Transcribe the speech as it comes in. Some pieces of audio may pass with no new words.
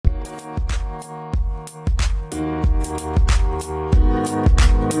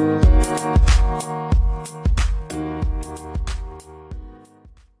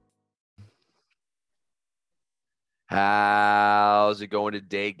going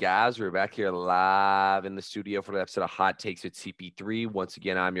today, guys? We're back here live in the studio for the episode of Hot Takes with CP3. Once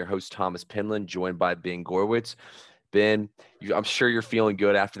again, I'm your host, Thomas Penland, joined by Ben Gorwitz. Ben, I'm sure you're feeling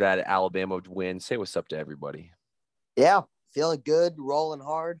good after that Alabama win. Say what's up to everybody. Yeah, feeling good, rolling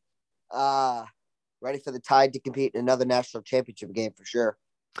hard. Ready for the Tide to compete in another national championship game for sure.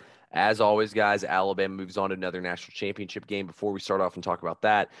 As always, guys, Alabama moves on to another national championship game. Before we start off and talk about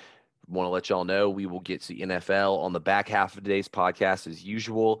that, want to let y'all know we will get to the NFL on the back half of today's podcast as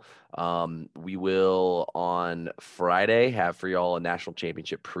usual. We will on Friday have for y'all a national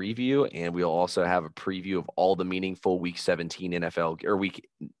championship preview, and we'll also have a preview of all the meaningful Week 17 NFL or Week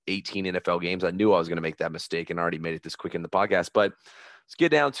 18 NFL games. I knew I was going to make that mistake and already made it this quick in the podcast, but let's get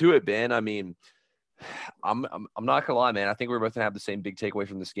down to it, Ben. I mean, I'm not gonna lie, man. I think we're both gonna have the same big takeaway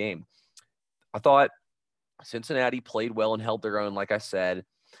from this game. I thought Cincinnati played well and held their own, like I said.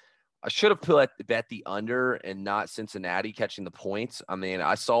 I should have bet the under and not Cincinnati catching the points. I mean,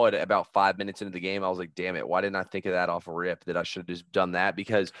 I saw it about 5 minutes into the game. I was like, damn it, why didn't I think of that off a rip that I should have just done that?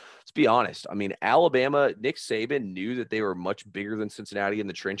 Because let's be honest, I mean, Alabama, Nick Saban knew that they were much bigger than Cincinnati in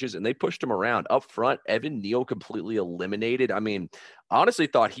the trenches, and they pushed them around. Up front, Evan Neal completely eliminated. I mean, I honestly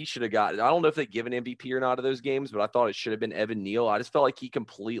thought he should have got – I don't know if they give an MVP or not of those games, but I thought it should have been Evan Neal. I just felt like he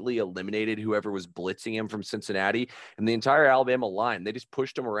completely eliminated whoever was blitzing him from Cincinnati. And the entire Alabama line, they just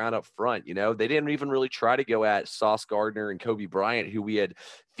pushed him around up front. You know, they didn't even really try to go at Sauce Gardner and Kobe Bryant, who we had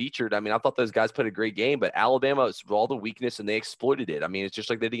featured. I mean, I thought those guys played a great game, but Alabama saw the weakness and they exploited it. I mean, it's just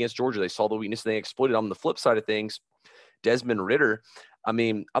like they did against Georgia. They saw the weakness and they exploited it. On the flip side of things, Desmond Ridder, I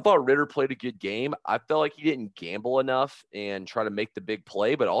mean, I thought Ridder played a good game. I felt like he didn't gamble enough and try to make the big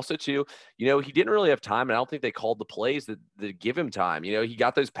play, but also too, you know, he didn't really have time. And I don't think they called the plays that give him time. You know, he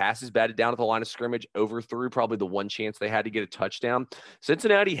got those passes batted down at the line of scrimmage, overthrew probably the one chance they had to get a touchdown.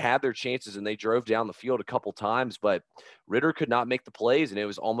 Cincinnati had their chances and they drove down the field a couple times, but Ridder could not make the plays. And it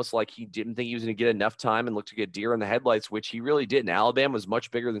was almost like he didn't think he was going to get enough time and looked to get deer in the headlights, which he really didn't. Alabama was much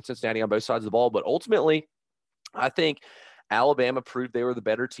bigger than Cincinnati on both sides of the ball, but ultimately, I think Alabama proved they were the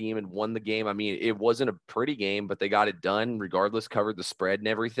better team and won the game. I mean, it wasn't a pretty game, but they got it done regardless, covered the spread and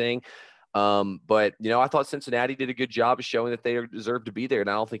everything. But, you know, I thought Cincinnati did a good job of showing that they deserved to be there, and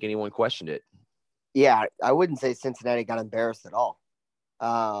I don't think anyone questioned it. Yeah, I wouldn't say Cincinnati got embarrassed at all.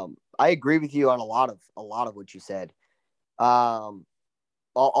 I agree with you on a lot of what you said. I'll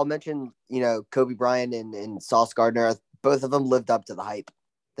mention, you know, Kobe Bryant and Sauce Gardner. Both of them lived up to the hype.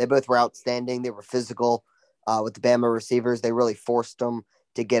 They both were outstanding. They were physical. With the Bama receivers, they really forced them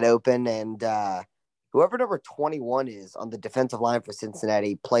to get open. And whoever number 21 is on the defensive line for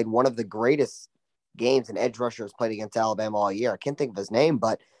Cincinnati played one of the greatest games an edge rusher has played against Alabama all year. I can't think of his name,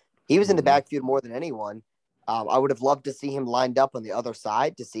 but he was in the backfield more than anyone. I would have loved to see him lined up on the other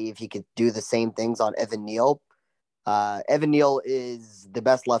side to see if he could do the same things on Evan Neal. Evan Neal is the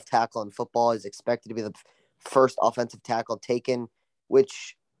best left tackle in football. He's expected to be the first offensive tackle taken,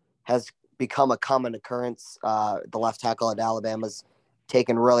 which has become a common occurrence. The left tackle at Alabama's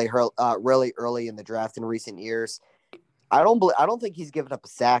taken really early in the draft in recent years. I don't think he's given up a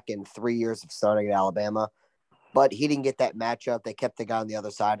sack in 3 years of starting at Alabama, but he didn't get that matchup. They kept the guy on the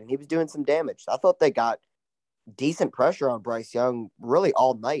other side, and he was doing some damage. I thought they got decent pressure on Bryce Young really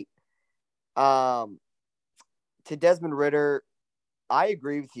all night. To Desmond Ridder, I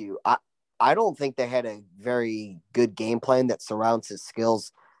agree with you. I don't think they had a very good game plan that surrounds his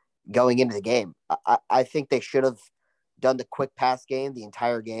skills going into the game. I think they should have done the quick pass game the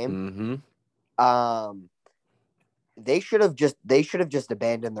entire game. Mm-hmm. They should have just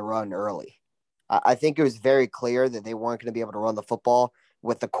abandoned the run early. I think it was very clear that they weren't going to be able to run the football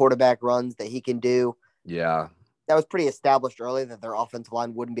with the quarterback runs that he can do. Yeah. That was pretty established early that their offensive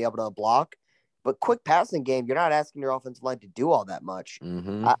line wouldn't be able to block. But quick passing game, you're not asking your offensive line to do all that much.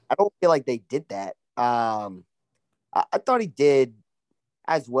 Mm-hmm. I don't feel like they did that. I thought he did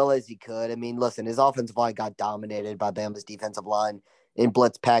as well as he could. I mean, listen, his offensive line got dominated by Bama's defensive line in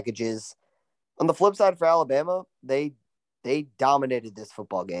blitz packages. On the flip side for Alabama, they dominated this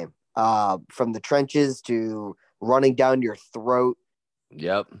football game. From the trenches to running down your throat.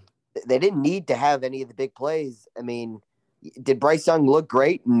 Yep. They didn't need to have any of the big plays. I mean, did Bryce Young look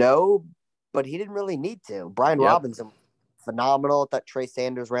great? No, but he didn't really need to. Brian Robinson, phenomenal. I thought Trey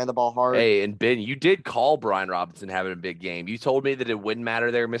Sanders ran the ball hard. Hey, and Ben, you did call Brian Robinson having a big game. You told me that it wouldn't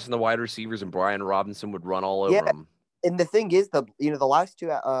matter they were missing the wide receivers and Brian Robinson would run all over them. And the thing is, the last two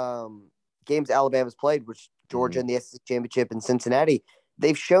games Alabama's played, which Georgia in the SEC Championship and Cincinnati,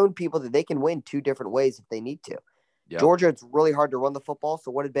 they've shown people that they can win two different ways if they need to. Yep. Georgia, it's really hard to run the football. So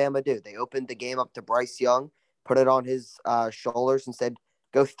what did Bama do? They opened the game up to Bryce Young, put it on his shoulders and said,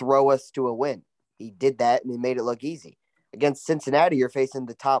 go throw us to a win. He did that and he made it look easy. Against Cincinnati, you're facing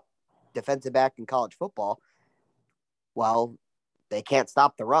the top defensive back in college football. Well, they can't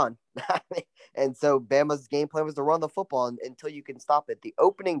stop the run. And so Bama's game plan was to run the football until you can stop it. The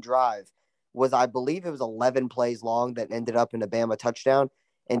opening drive was, I believe it was 11 plays long that ended up in a Bama touchdown,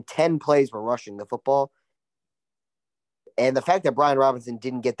 and 10 plays were rushing the football. And the fact that Brian Robinson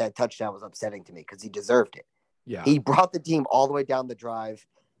didn't get that touchdown was upsetting to me because he deserved it. Yeah. He brought the team all the way down the drive.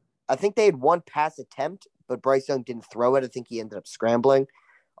 I think they had one pass attempt, but Bryce Young didn't throw it. I think he ended up scrambling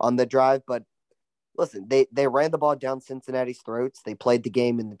on the drive. But listen, they ran the ball down Cincinnati's throats. They played the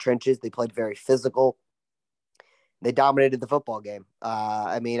game in the trenches. They played very physical. They dominated the football game.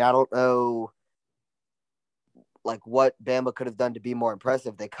 I mean, I don't know like what Bama could have done to be more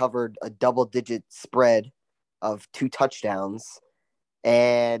impressive. They covered a double-digit spread of 2 touchdowns.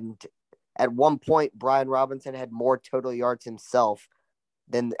 And at one point, Brian Robinson had more total yards himself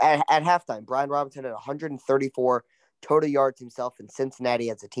than at halftime. Brian Robinson had 134 total yards himself, and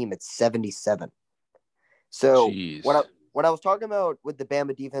Cincinnati as a team at 77. So Jeez. what I was talking about with the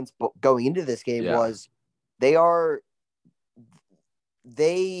Bama defense going into this game was they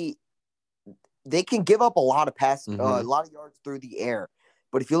can give up a lot of a lot of yards through the air.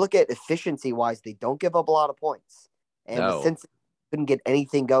 But if you look at efficiency-wise, they don't give up a lot of points. And since they couldn't get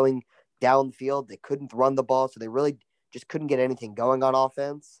anything going down the field, they couldn't run the ball, so they really just couldn't get anything going on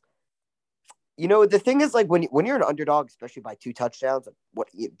offense. You know, the thing is, like, when you're an underdog, especially by 2 touchdowns,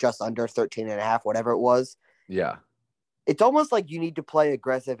 just under 13.5, whatever it was. Yeah. It's almost like you need to play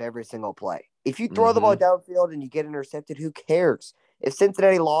aggressive every single play. If you throw the ball downfield and you get intercepted, who cares? If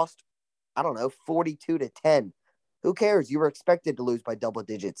Cincinnati lost, I don't know, 42-10, who cares? You were expected to lose by double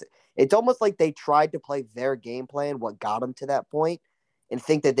digits. It's almost like they tried to play their game plan, what got them to that point, and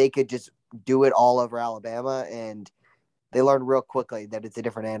think that they could just do it all over Alabama, and they learned real quickly that it's a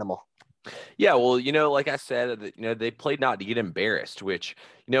different animal. Yeah, well, like I said, they played not to get embarrassed, which,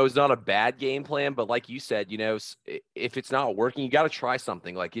 is not a bad game plan. But like you said, if it's not working, you got to try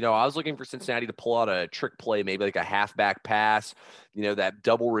something. Like, I was looking for Cincinnati to pull out a trick play, maybe like a halfback pass, that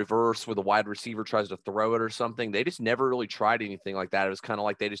double reverse where the wide receiver tries to throw it or something. They just never really tried anything like that. It was kind of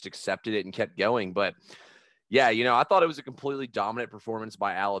like they just accepted it and kept going. But yeah, I thought it was a completely dominant performance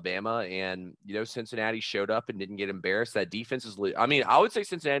by Alabama, and, Cincinnati showed up and didn't get embarrassed. That defense is – I mean, I would say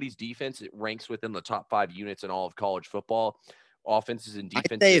Cincinnati's defense ranks within the top 5 units in all of college football, offenses and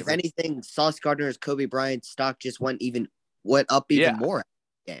defenses. I'd say, if anything, Sauce Gardner's Kobe Bryant stock just went up even more.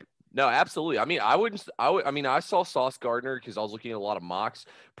 Game. No, absolutely. I mean, I saw Sauce Gardner because I was looking at a lot of mocks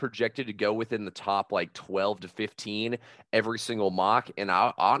projected to go within the top like 12 to 15 every single mock. And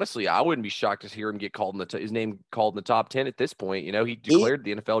I wouldn't be shocked to hear him get called his name called in the top 10 at this point. He declared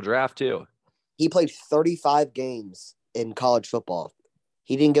the NFL draft too. He played 35 games in college football.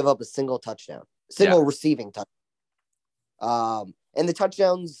 He didn't give up a single touchdown, receiving touchdown. And the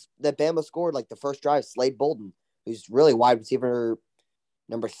touchdowns that Bama scored, like the first drive, Slade Bolden, who's really wide receiver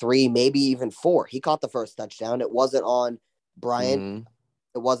number 3, maybe even 4. He caught the first touchdown. It wasn't on Bryant.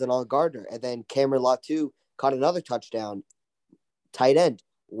 It wasn't on Gardner. And then Cameron Latu caught another touchdown. Tight end.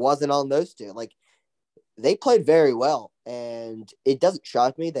 Wasn't on those 2. Like, they played very well. And it doesn't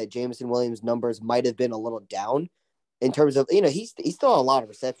shock me that Jameson Williams' numbers might have been a little down in terms of, he's still on a lot of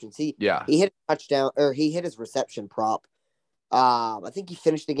receptions. He hit a touchdown, or he hit his reception prop. I think he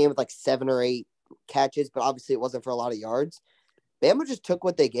finished the game with like 7 or 8 catches, but obviously it wasn't for a lot of yards. Bama just took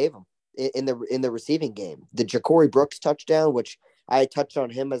what they gave him in the receiving game. The Ja'Cory Brooks touchdown, which I touched on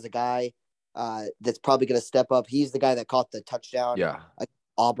him as a guy that's probably going to step up. He's the guy that caught the touchdown. Yeah.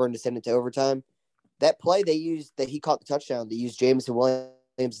 Auburn to send it to overtime. That play that he caught the touchdown, they used Jameson Williams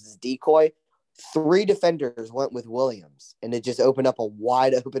as decoy. 3 defenders went with Williams, and it just opened up a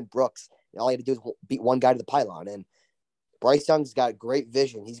wide open Brooks. All he had to do was beat one guy to the pylon. And Bryce Young's got great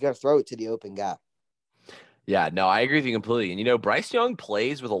vision. He's going to throw it to the open guy. Yeah, no, I agree with you completely. And, Bryce Young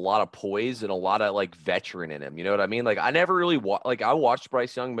plays with a lot of poise and a lot of, like, veteran in him. You know what I mean? Like, I never really I watched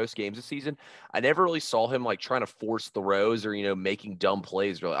Bryce Young most games this season. I never really saw him, like, trying to force throws or, making dumb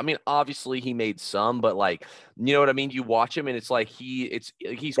plays. Really. I mean, obviously he made some, but, like, you know what I mean? You watch him and it's like he's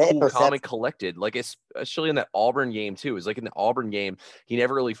cool, calm, and collected. Like, especially in that Auburn game, too. It's like in the Auburn game, he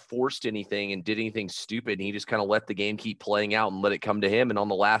never really forced anything and did anything stupid. And he just kind of let the game keep playing out and let it come to him. And on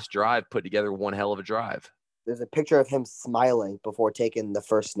the last drive, put together one hell of a drive. There's a picture of him smiling before taking the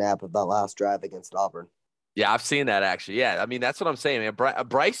first snap of that last drive against Auburn. Yeah, I've seen that actually. Yeah, I mean, that's what I'm saying, man.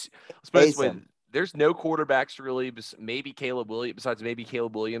 Bryce, there's no quarterbacks really, besides maybe Caleb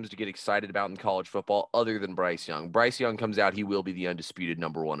Williams to get excited about in college football other than Bryce Young. Bryce Young comes out, he will be the undisputed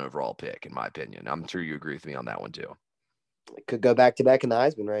number 1 overall pick, in my opinion. I'm sure you agree with me on that one too. Could go back-to-back in the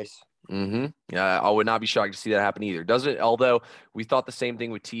Heisman race. Yeah, I would not be shocked to see that happen either. Doesn't although we thought the same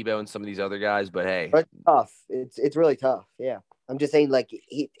thing with Tebow and some of these other guys, but hey, But it's tough. It's really tough. Yeah, I'm just saying, like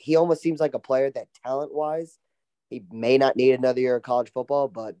he almost seems like a player that talent wise, he may not need another year of college football,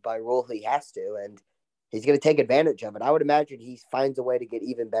 but by rule he has to, and he's going to take advantage of it. I would imagine he finds a way to get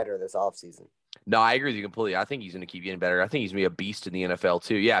even better this offseason. no, I agree with you completely. I think he's going to keep getting better. I think he's going to be a beast in the NFL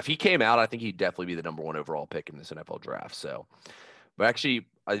too. Yeah, if he came out, I think he'd definitely be the number one overall pick in this NFL draft. So, but actually,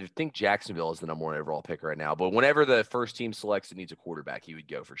 I think Jacksonville is the number one overall pick right now. But whenever the first team selects that needs a quarterback, he would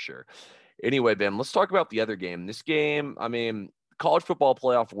go for sure. Anyway, Ben, let's talk about the other game. This game, I mean, college football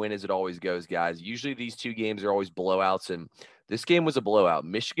playoff win as it always goes, guys. Usually these two games are always blowouts, and this game was a blowout.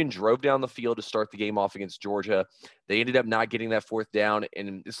 Michigan drove down the field to start the game off against Georgia. They ended up not getting that fourth down,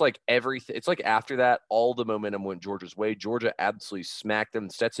 and it's like everything. It's like after that, all the momentum went Georgia's way. Georgia absolutely smacked them.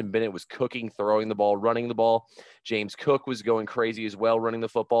 Stetson Bennett was cooking, throwing the ball, running the ball. James Cook was going crazy as well, running the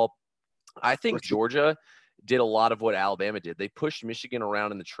football. I think Georgia did a lot of what Alabama did. They pushed Michigan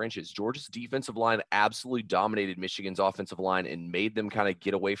around in the trenches. Georgia's defensive line absolutely dominated Michigan's offensive line and made them kind of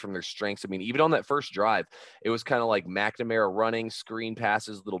get away from their strengths. I mean, even on that first drive, it was kind of like McNamara running, screen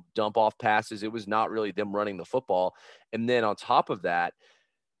passes, little dump off passes. It was not really them running the football. And then on top of that,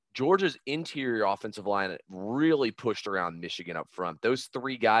 Georgia's interior offensive line really pushed around Michigan up front. Those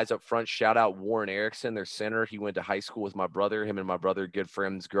three guys up front, shout out Warren Erickson, their center. He went to high school with my brother. Him and my brother, good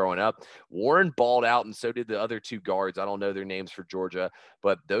friends growing up. Warren balled out, and so did the other two guards. I don't know their names for Georgia,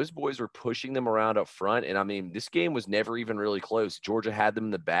 but those boys were pushing them around up front. And I mean, this game was never even really close. Georgia had them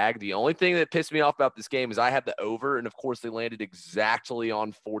in the bag. The only thing that pissed me off about this game is I had the over, and of course, they landed exactly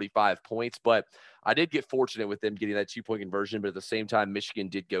on 45 points, but I did get fortunate with them getting that 2-point conversion, but at the same time, Michigan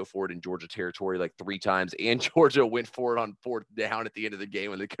did go for it in Georgia territory like 3 times, and Georgia went for it on 4th down at the end of the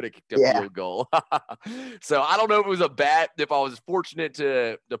game when they could have kicked a field goal. So I don't know if it was a bet, if I was fortunate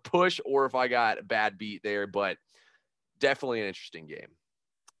to push, or if I got a bad beat there, but definitely an interesting game.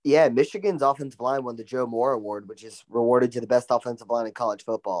 Yeah, Michigan's offensive line won the Joe Moore Award, which is rewarded to the best offensive line in college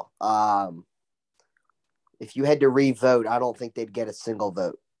football. If you had to re-vote, I don't think they'd get a single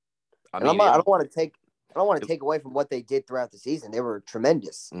vote. I don't want to take away from what they did throughout the season. They were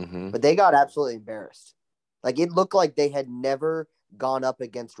tremendous, but they got absolutely embarrassed. Like it looked like they had never gone up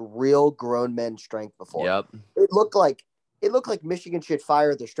against real grown men strength before. Yep. It looked like Michigan should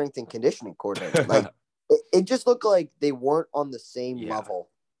fire their strength and conditioning coordinator. Like it just looked like they weren't on the same level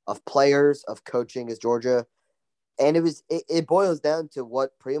of players, of coaching as Georgia. And it boils down to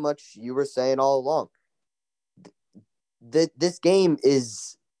what pretty much you were saying all along. This game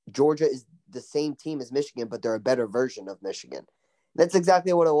is Georgia is the same team as Michigan, but they're a better version of Michigan. That's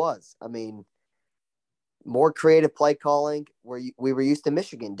exactly what it was. I mean, more creative play calling, where we were used to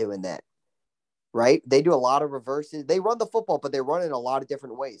Michigan doing that, right? They do a lot of reverses. They run the football, but they run in a lot of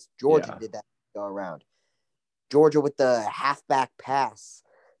different ways. Georgia did that go around. Georgia with the halfback pass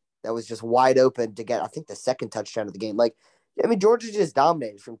that was just wide open to get, I think, the second touchdown of the game. Like, I mean, Georgia just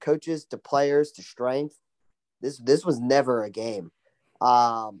dominated from coaches to players to strength. This was never a game.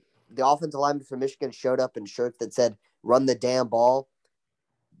 The offensive lineman for Michigan showed up in shirts that said, "Run the damn ball."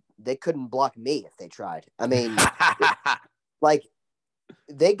 They couldn't block me if they tried. I mean, like,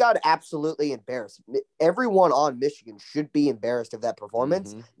 they got absolutely embarrassed. Everyone on Michigan should be embarrassed of that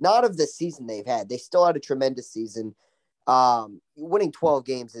performance, not of the season they've had. They still had a tremendous season. Winning 12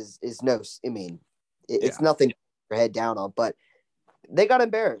 games is no, I mean, it's nothing to put your head down on, but they got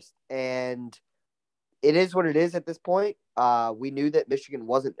embarrassed, and it is what it is at this point. We knew that Michigan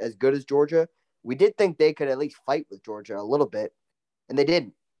wasn't as good as Georgia. We did think they could at least fight with Georgia a little bit, and they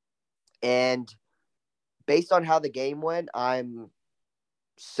didn't. And based on how the game went, I'm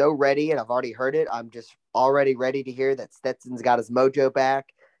so ready, and I've already heard it. I'm just already ready to hear that Stetson's got his mojo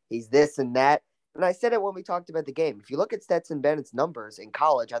back. He's this and that. And I said it when we talked about the game. If you look at Stetson Bennett's numbers in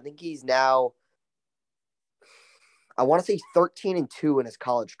college, I think he's now, I want to say 13-2 in his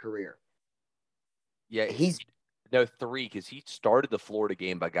college career. Yeah, he's 3 because he started the Florida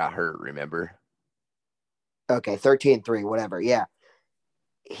game but got hurt, remember? Okay, 13-3, whatever. Yeah.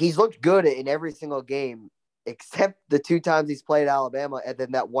 He's looked good in every single game except the 2 times he's played Alabama, and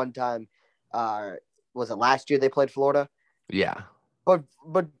then that one time, was it last year they played Florida? Yeah.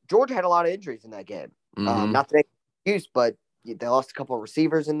 But Georgia had a lot of injuries in that game. Not to make an excuse, but they lost a couple of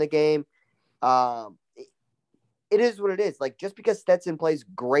receivers in the game. It is what it is. Like, just because Stetson plays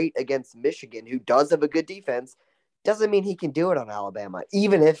great against Michigan, who does have a good defense, doesn't mean he can do it on Alabama.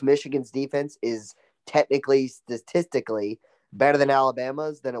 Even if Michigan's defense is technically, statistically better than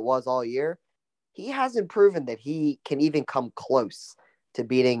Alabama's than it was all year, he hasn't proven that he can even come close to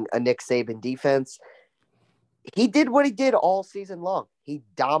beating a Nick Saban defense. He did what he did all season long. He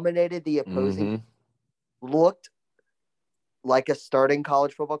dominated the opposing, Mm-hmm. looked like a starting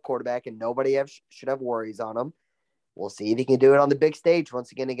college football quarterback, and nobody should have worries on him. We'll see if he can do it on the big stage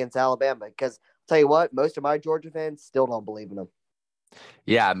once again against Alabama. Because I'll tell you what, most of my Georgia fans still don't believe in him.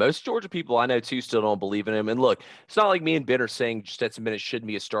 Yeah, most Georgia people I know too still don't believe in him. And look, it's not like me and Ben are saying Stetson Bennett shouldn't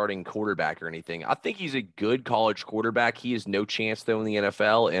be a starting quarterback or anything. I think he's a good college quarterback. He has no chance though in the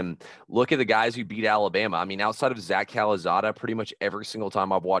NFL. And look at the guys who beat Alabama. I mean, outside of Zach Calzada, pretty much every single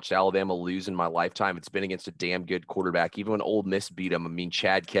time I've watched Alabama lose in my lifetime, it's been against a damn good quarterback. Even when Ole Miss beat him, I mean,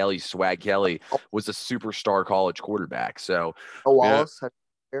 Chad Kelly, Swag Kelly was a superstar college quarterback. So, Oh,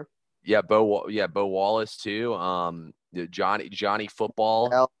 yeah, Wallace, Bo Wallace too. Johnny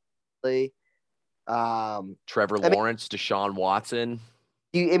Football. Um, Trevor I mean, Lawrence, Deshaun Watson.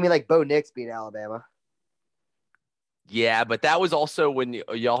 like Bo Nix beat Alabama. Yeah, but that was also when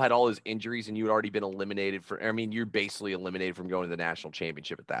y'all had all those injuries and you had already been eliminated for. I mean, you're basically eliminated from going to the national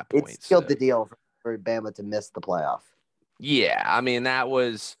championship at that point. It's sealed the deal for Bama to miss the playoff. Yeah, I mean that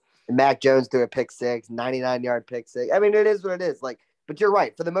was. And Mac Jones threw a pick six, 99-yard pick six. I mean, it is what it is. Like, but you're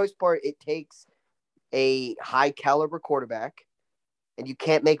right. For the most part, it takes a high caliber quarterback, and you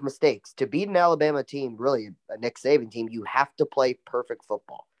can't make mistakes. To beat an Alabama team, really a Nick Saban team, you have to play perfect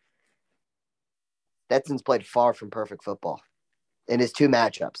football. Stetson's played far from perfect football in his two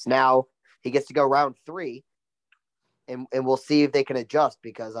matchups. Now he gets to go round 3, and we'll see if they can adjust,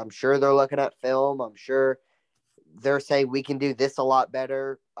 because I'm sure they're looking at film. I'm sure they're saying we can do this a lot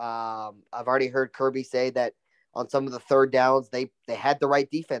better. I've already heard Kirby say that on some of the third downs, they had the right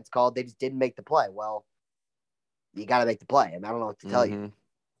defense called. They just didn't make the play. Well, you got to make the play. I mean, I don't know what to tell you.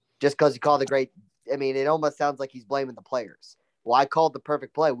 Just because you call the great, I mean, it almost sounds like he's blaming the players. Well, I called the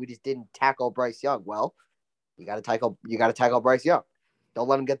perfect play. We just didn't tackle Bryce Young. Well, you got to tackle Bryce Young. Don't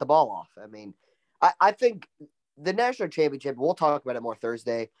let him get the ball off. I mean, I think the national championship, we'll talk about it more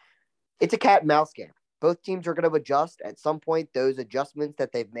Thursday. It's a cat and mouse game. Both teams are going to adjust at some point. Those adjustments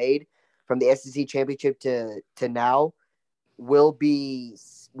that they've made from the SEC championship to now will be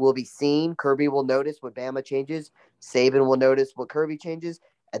seen. Kirby will notice what Bama changes. Saban will notice what Kirby changes.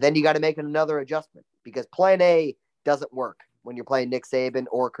 And then you got to make another adjustment, because plan A doesn't work when you're playing Nick Saban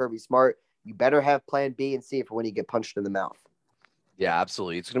or Kirby Smart. You better have plan B and C for when you get punched in the mouth. Yeah,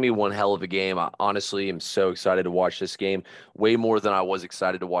 absolutely. It's going to be one hell of a game. I honestly am so excited to watch this game, way more than I was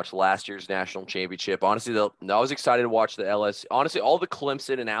excited to watch last year's national championship. Honestly, I was excited to watch the LSU. Honestly, all the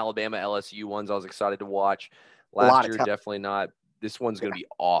Clemson and Alabama LSU ones I was excited to watch. Last year, definitely not. This one's going to be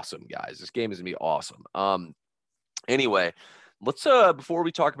awesome, guys. This game is going to be awesome. Anyway, let's before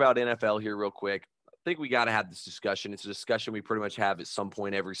we talk about NFL here real quick, I think we got to have this discussion. It's a discussion we pretty much have at some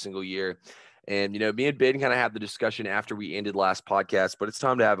point every single year. And, me and Ben kind of have the discussion after we ended last podcast, but it's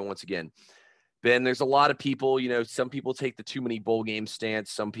time to have it once again. Ben, there's a lot of people, some people take the too many bowl game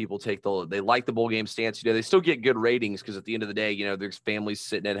stance. Some people they like the bowl game stance. They still get good ratings because at the end of the day, there's families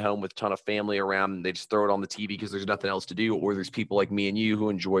sitting at home with a ton of family around and they just throw it on the TV because there's nothing else to do. Or there's people like me and you who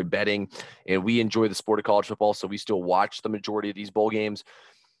enjoy betting, and we enjoy the sport of college football. So we still watch the majority of these bowl games.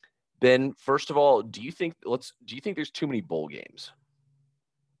 Ben, first of all, do you think there's too many bowl games?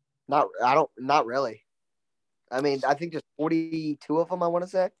 Not really. I mean, I think there's 42 of them, I want to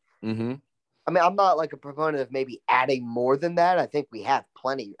say. Mm-hmm. I mean, I'm not like a proponent of maybe adding more than that. I think we have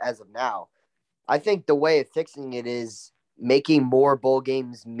plenty as of now. I think the way of fixing it is making more bowl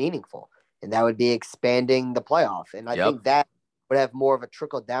games meaningful, and that would be expanding the playoff. And I think that would have more of a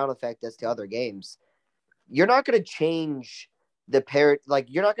trickle-down effect as to other games. You're not going to change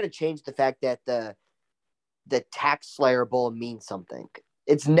you're not going to change the fact that the Tax Slayer Bowl means something.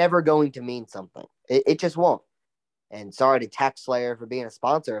 It's never going to mean something. It just won't. And sorry to Tax Slayer for being a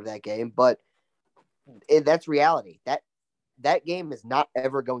sponsor of that game, but that's reality. That game is not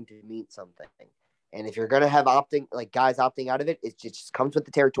ever going to mean something. And if you're going to have guys opting out of it, it just comes with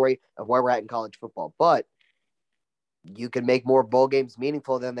the territory of where we're at in college football. But you can make more bowl games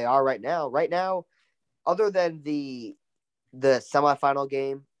meaningful than they are right now. Right now, other than the semifinal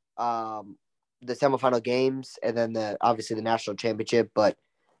game, the semifinal games, and then obviously the national championship, but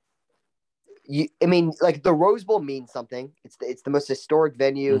the Rose Bowl means something. It's the most historic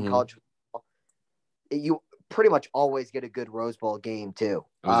venue in college football. You pretty much always get a good Rose Bowl game too.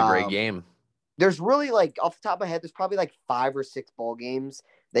 It was a great game. There's really off the top of my head, there's probably 5 or 6 bowl games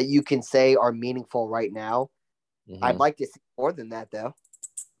that you can say are meaningful right now. Mm-hmm. I'd like to see more than that though.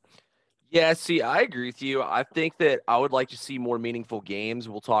 Yeah, see, I agree with you. I think that I would like to see more meaningful games.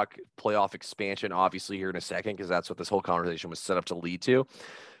 We'll talk playoff expansion, obviously, here in a second, because that's what this whole conversation was set up to lead to.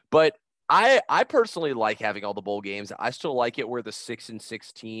 But I personally like having all the bowl games. I still like it where the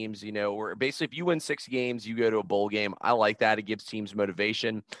 6-6 teams, where basically if you win 6 games, you go to a bowl game. I like that. It gives teams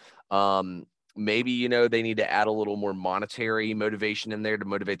motivation. Maybe, they need to add a little more monetary motivation in there to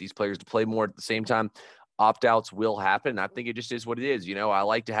motivate these players to play more. At the same time, opt-outs will happen. I think it just is what it is. I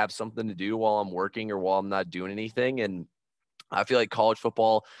like to have something to do while I'm working or while I'm not doing anything. And I feel like college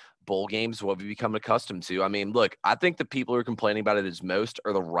football bowl games, what we've become accustomed to. I mean, look, I think the people who are complaining about it as most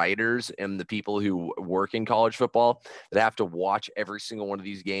are the writers and the people who work in college football that have to watch every single one of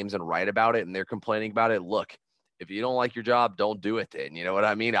these games and write about it. And they're complaining about it. Look, if you don't like your job, don't do it then. You know what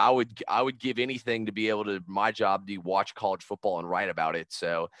I mean? I would give anything to be able to, my job, to watch college football and write about it.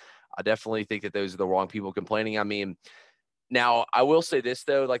 So I definitely think that those are the wrong people complaining. I mean, now, I will say this,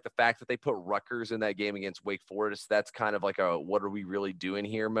 though, like the fact that they put Rutgers in that game against Wake Forest, that's kind of like a what are we really doing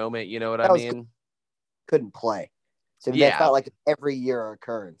here moment. You know what I mean? Couldn't play. So Yeah. that's not like every year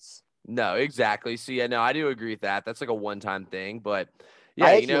occurrence. No, exactly. See, yeah, no, I do agree with that. That's like a one-time thing. But, yeah,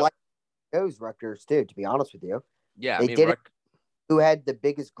 I actually like those Rutgers, too, to be honest with you. Yeah, they did it. Who had the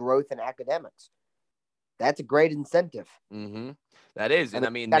biggest growth in academics? That's a great incentive. Mm-hmm. That is. And I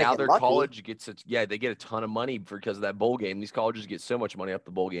mean now their college gets they get a ton of money because of that bowl game. These colleges get so much money off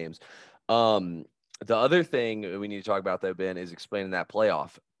the bowl games. The other thing we need to talk about, though, Ben, is explaining that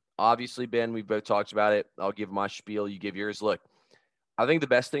playoff. Obviously, Ben, we've both talked about it. I'll give my spiel. You give yours. Look, I think the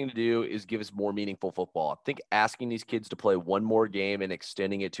best thing to do is give us more meaningful football. I think asking these kids to play one more game and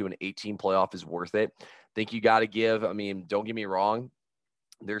extending it to an 18 playoff is worth it. I think you got to give, I mean, don't get me wrong.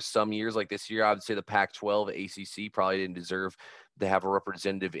 There's some years like this year, I would say the Pac-12, ACC probably didn't deserve to have a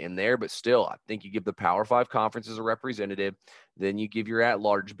representative in there, but still, I think you give the Power 5 conferences a representative, then you give your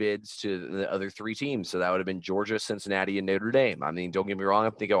at-large bids to the other 3 teams. So that would have been Georgia, Cincinnati, and Notre Dame. I mean, don't get me wrong, I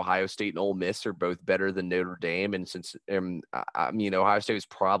think Ohio State and Ole Miss are both better than Notre Dame, and since Ohio State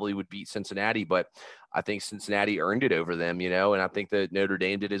probably would beat Cincinnati, but I think Cincinnati earned it over them, and I think that Notre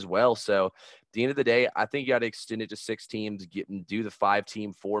Dame did as well. So at the end of the day, I think you got to extend it to 6 teams, do the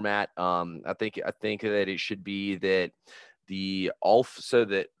 5-team format. I think that it should be that the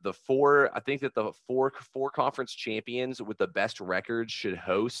four conference champions with the best records should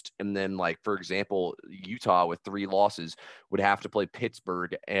host, and then, like, for example, Utah with 3 losses would have to play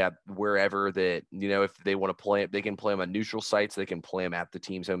Pittsburgh at wherever that, if they want to play it, they can play them on neutral sites, they can play them at the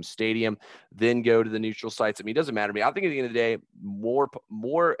team's home stadium, then go to the neutral sites. I mean, it doesn't matter to me. I think at the end of the day, more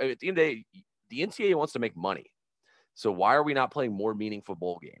at the end of the day, the NCAA wants to make money. So why are we not playing more meaningful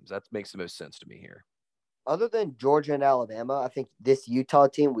bowl games? That makes the most sense to me here. Other than Georgia and Alabama, I think this Utah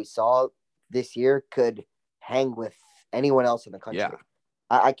team we saw this year could hang with anyone else in the country. Yeah.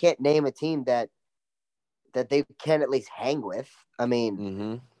 I can't name a team that they can at least hang with. I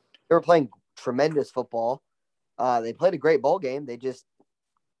mean, They were playing tremendous football. They played a great bowl game. They just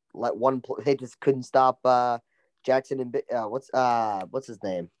they just couldn't stop Jackson and what's his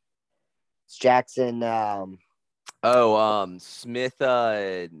name? It's Jackson. Smith.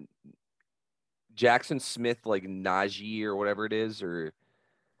 Jackson Smith, like Najee or whatever it is, or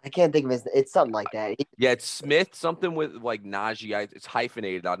I can't think of his. It's something like that. Yeah, it's Smith, something with like Najee. It's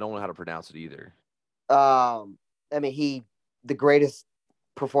hyphenated. I don't know how to pronounce it either. I mean, the greatest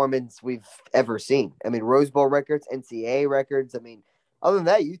performance we've ever seen. I mean, Rose Bowl records, NCAA records. I mean, other than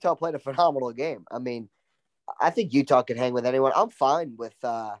that, Utah played a phenomenal game. I mean, I think Utah could hang with anyone. I'm fine with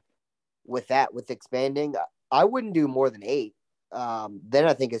expanding. I wouldn't do more than 8. Then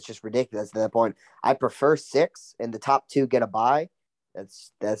I think it's just ridiculous at that point. I prefer 6 and the top 2 get a bye.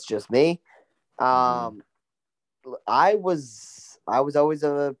 That's just me. I was always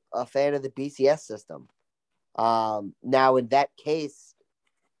a fan of the BCS system. Now in that case,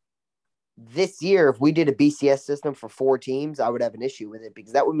 this year, if we did a BCS system for 4 teams, I would have an issue with it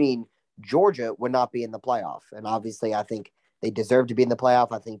because that would mean Georgia would not be in the playoff. And obviously I think they deserve to be in the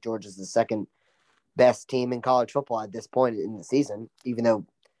playoff. I think Georgia's the second best team in college football at this point in the season, even though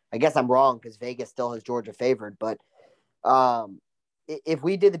I guess I'm wrong because Vegas still has Georgia favored. But if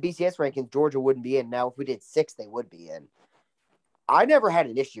we did the BCS rankings, Georgia wouldn't be in. Now, if we did 6, they would be in. I never had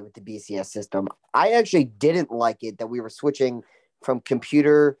an issue with the BCS system. I actually didn't like it that we were switching from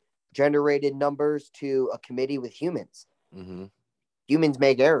computer-generated numbers to a committee with humans. Mm-hmm. Humans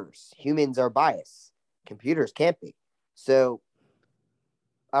make errors. Humans are biased. Computers can't be. So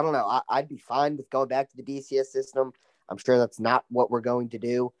I don't know. I'd be fine with going back to the BCS system. I'm sure that's not what we're going to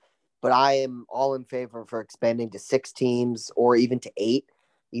do, but I am all in favor for expanding to 6 teams or even to 8,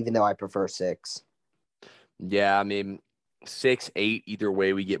 even though I prefer 6. Yeah, I mean, 6, 8, either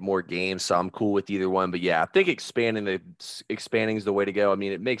way, we get more games, so I'm cool with either one. But yeah, I think expanding is the way to go. I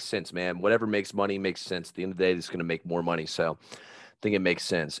mean, it makes sense, man. Whatever makes money makes sense. At the end of the day, it's going to make more money. So think it makes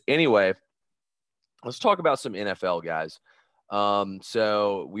sense. Anyway, let's talk about some NFL guys.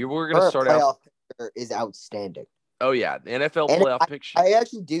 So we were going to Current start out. playoff picture is outstanding. Oh yeah, the NFL And playoff picture. I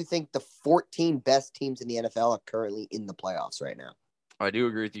actually do think the 14 best teams in the NFL are currently in the playoffs right now. I do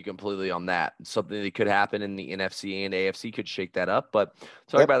agree with you completely on that. Something that could happen in the NFC and AFC could shake that up, but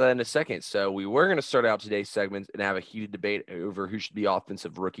talk about that in a second. So we were going to start out today's segment and have a heated debate over who should be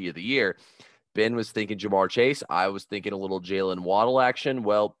Offensive Rookie of the Year. Ben was thinking Ja'Marr Chase. I was thinking a little Jalen Waddle action.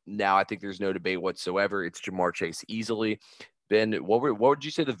 Well, now I think there's no debate whatsoever. It's Ja'Marr Chase easily. Ben, what would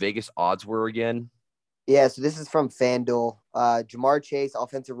you say the Vegas odds were again? Yeah, so this is from FanDuel. Ja'Marr Chase,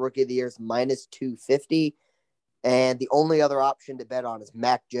 Offensive Rookie of the Year, is minus 250. And the only other option to bet on is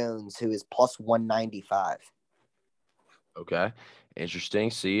Mac Jones, who is plus 195. Okay.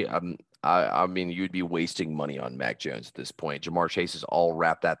 Interesting. See, I mean, you'd be wasting money on Mac Jones at this point. Ja'Marr Chase has all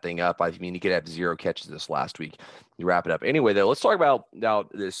wrapped that thing up. I mean, he could have 0 catches this last week. You wrap it up. Anyway, though, let's talk about now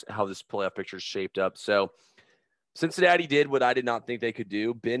how this playoff picture is shaped up. So Cincinnati did what I did not think they could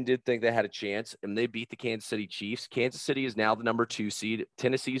do. Ben did think they had a chance, and they beat the Kansas City Chiefs. Kansas City is now the number 2 seed.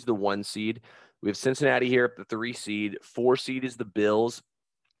 Tennessee is the 1 seed. We have Cincinnati here at the 3 seed. 4 seed is the Bills.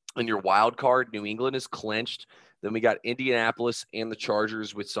 And your wild card, New England is clinched. Then we got Indianapolis and the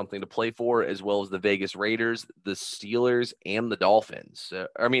Chargers with something to play for, as well as the Vegas Raiders, the Steelers, and the Dolphins.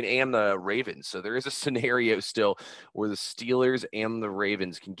 And the Ravens. So there is a scenario still where the Steelers and the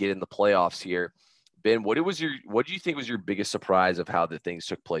Ravens can get in the playoffs here. Ben, what do you think was your biggest surprise of how the things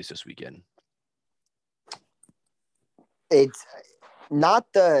took place this weekend? It's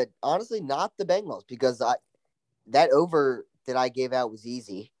honestly not the Bengals, because that over that I gave out was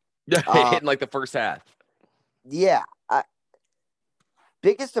easy. In like the first half. Yeah.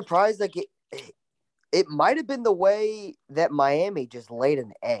 Biggest surprise, like it might have been the way that Miami just laid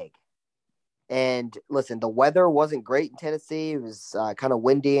an egg. And listen, the weather wasn't great in Tennessee. It was kind of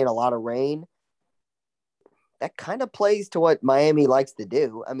windy and a lot of rain. That kind of plays to what Miami likes to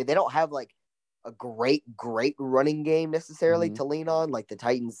do. I mean, they don't have like a great running game necessarily to lean on, like the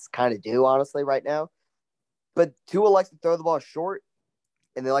Titans kind of do, honestly, right now. But Tua likes to throw the ball short,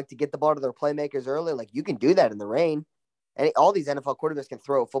 and they like to get the ball to their playmakers early. Like, you can do that in the rain. And all these NFL quarterbacks can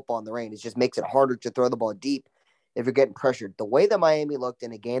throw a football in the rain. It just makes it harder to throw the ball deep if you're getting pressured. The way that Miami looked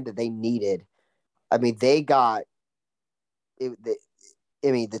in a game that they needed, I mean, the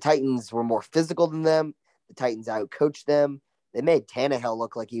Titans were more physical than them. The Titans outcoached them. They made Tannehill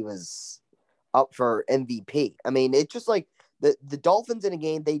look like he was up for MVP. I mean, it's just like the Dolphins in a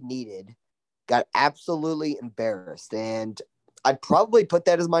game they needed got absolutely embarrassed. And I'd probably put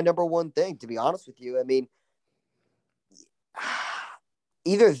that as my number one thing, to be honest with you. I mean,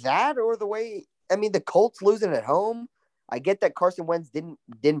 either that or the Colts losing at home. I get that Carson Wentz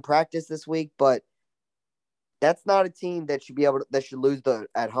didn't practice this week, but that's not a team that should lose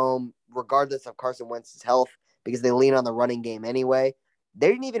at home, regardless of Carson Wentz's health, because they lean on the running game anyway. They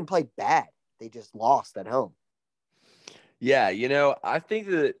didn't even play bad. They just lost at home. Yeah,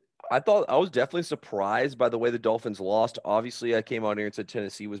 I thought I was definitely surprised by the way the Dolphins lost. Obviously, I came on here and said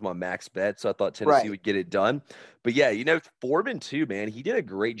Tennessee was my max bet, so I thought Tennessee would get it done. But yeah, Foreman too, man. He did a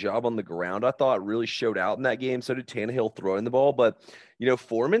great job on the ground. I thought really showed out in that game. So did Tannehill throwing the ball. But,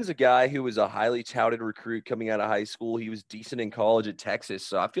 Foreman's a guy who was a highly touted recruit coming out of high school. He was decent in college at Texas.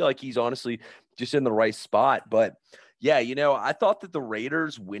 So I feel like he's honestly just in the right spot. But yeah, I thought that the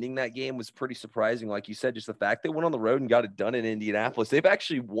Raiders winning that game was pretty surprising. Like you said, just the fact they went on the road and got it done in Indianapolis. They've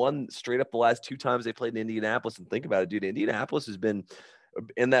actually won straight up the last 2 times they played in Indianapolis. And think about it, dude. Indianapolis has been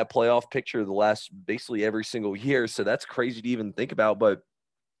in that playoff picture the last basically every single year. So that's crazy to even think about. But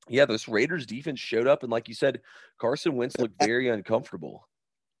yeah, this Raiders defense showed up. And like you said, Carson Wentz looked very uncomfortable.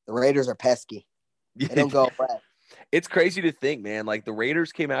 The Raiders are pesky. They don't go away. It's crazy to think, man. Like the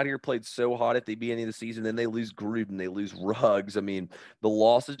Raiders came out here, played so hot at the beginning of the season, then they lose Gruden, they lose Ruggs. I mean, the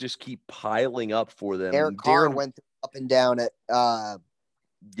losses just keep piling up for them. Derek Carr went up and down in the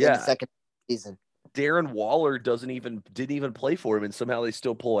second season. Darren Waller didn't even play for him, and somehow they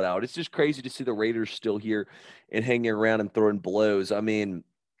still pull it out. It's just crazy to see the Raiders still here and hanging around and throwing blows. I mean,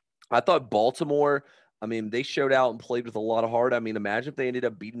 I thought Baltimore. They showed out and played with a lot of heart. Imagine if they ended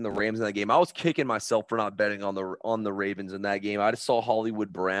up beating the Rams in that game. I was kicking myself for not betting on the Ravens in that game. I just saw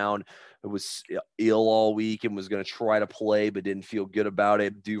Hollywood Brown, who was ill all week and was going to try to play but didn't feel good about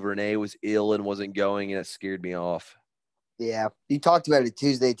it. Duvernay was ill and wasn't going, and it scared me off. Yeah, you talked about it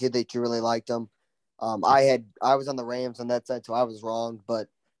Tuesday too. That you really liked them. I was on the Rams on that side, so I was wrong. But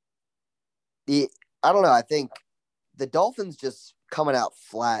I don't know. I think the Dolphins just coming out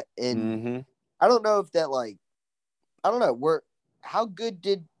flat and. I don't know if that how good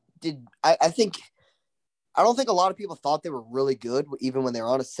did I think I don't think a lot of people thought they were really good, even when they were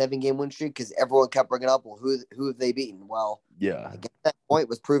on a 7-game win streak, because everyone kept bringing up, well, who have they beaten? Well, Yeah. I guess that point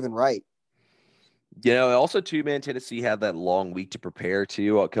was proven right. Also too, man, Tennessee had that long week to prepare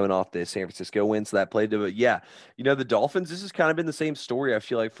too, coming off the San Francisco win, so that played to it. Yeah, the Dolphins. This has kind of been the same story. I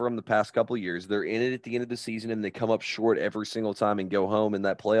feel like from the past couple of years, they're in it at the end of the season and they come up short every single time and go home in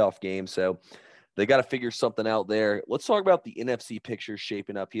that playoff game. So they got to figure something out there. Let's talk about the NFC picture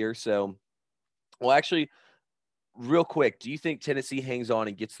shaping up here. So, well, actually, real quick, do you think Tennessee hangs on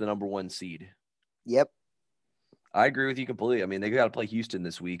and gets the number 1 seed? Yep. I agree with you completely. I mean, they got to play Houston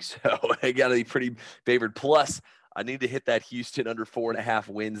this week, so they got to be pretty favored. Plus, I need to hit that Houston under 4.5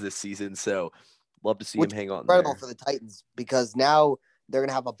 wins this season. So, love to see Which him hang on incredible there. for the Titans, because now they're going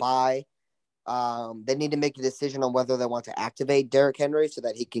to have a bye. They need to make a decision on whether they want to activate Derrick Henry so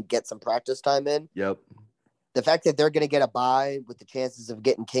that he can get some practice time in. Yep. The fact that they're going to get a bye with the chances of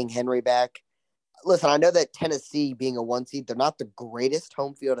getting King Henry back. Listen, I know that Tennessee being a 1 seed, they're not the greatest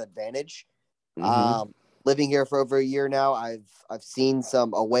home field advantage. Mm-hmm. Living here for over a year now, I've seen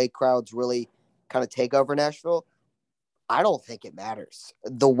some away crowds really kind of take over Nashville. I don't think it matters.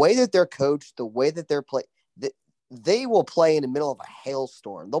 The way that they're coached, the way that they're playing, they will play in the middle of a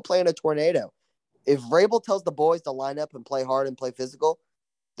hailstorm. They'll play in a tornado. If Vrabel tells the boys to line up and play hard and play physical,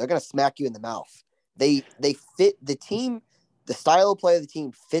 they're going to smack you in the mouth. They fit the team. The style of play of the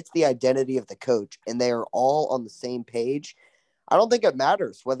team fits the identity of the coach, and they are all on the same page. I don't think it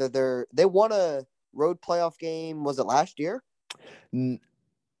matters whether they won a road playoff game. Was it last year?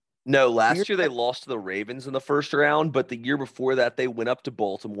 No, last year they lost to the Ravens in the first round, but the year before that they went up to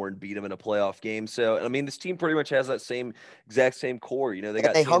Baltimore and beat them in a playoff game. So, I mean, this team pretty much has that exact same core. They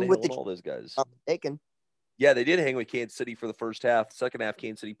got They hung with Tannehill and all those guys. Taken. Yeah, they did hang with Kansas City for the first half. Second half,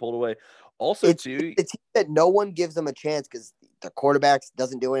 Kansas City pulled away. Also, it's a team that no one gives them a chance because their quarterbacks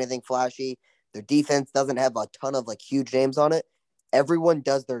doesn't do anything flashy. Their defense doesn't have a ton of huge names on it. Everyone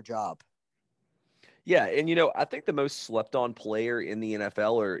does their job. Yeah, and I think the most slept on player in the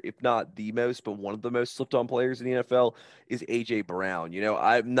NFL, or if not the most, but one of the most slept on players in the NFL is AJ Brown.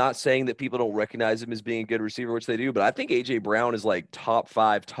 I'm not saying that people don't recognize him as being a good receiver, which they do, but I think AJ Brown is like top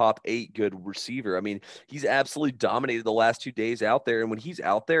 5, top 8 good receiver. I mean, he's absolutely dominated the last 2 days out there, and when he's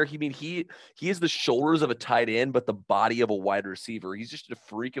out there, he is the shoulders of a tight end, but the body of a wide receiver. He's just a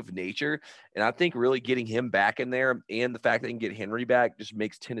freak of nature, and I think really getting him back in there and the fact that they can get Henry back just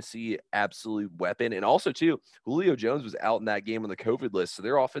makes Tennessee absolute weapon. And also, too, Julio Jones was out in that game on the COVID list, so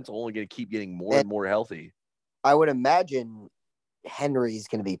their offense is only going to keep getting more and more healthy. I would imagine Henry's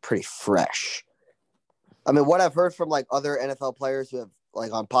going to be pretty fresh. I mean, what I've heard from other NFL players who have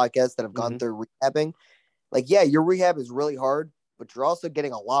on podcasts that have gone through rehabbing, yeah, your rehab is really hard, but you're also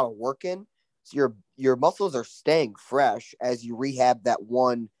getting a lot of work in. So your muscles are staying fresh as you rehab that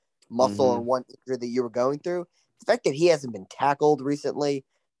one muscle or one injury that you were going through. The fact that he hasn't been tackled recently,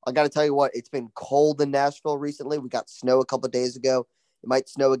 I got to tell you what, it's been cold in Nashville recently. We got snow a couple of days ago. It might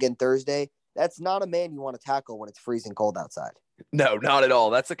snow again Thursday. That's not a man you want to tackle when it's freezing cold outside. No, not at all.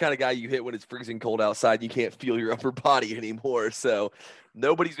 That's the kind of guy you hit when it's freezing cold outside and you can't feel your upper body anymore. So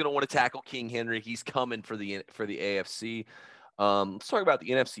nobody's going to want to tackle King Henry. He's coming for the AFC. Let's talk about the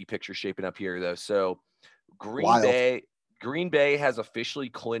NFC picture shaping up here, though. So Green Bay has officially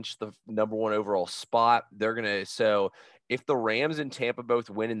clinched the number 1 overall spot. So if the Rams and Tampa both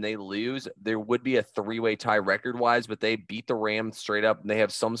win and they lose, there would be a 3-way tie record-wise, but they beat the Rams straight up, and they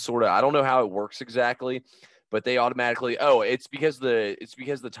have some sort of, I don't know how it works exactly, but they automatically, it's because the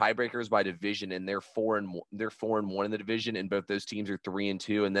tiebreaker is by division, and they're 4-1 in the division, and both those teams are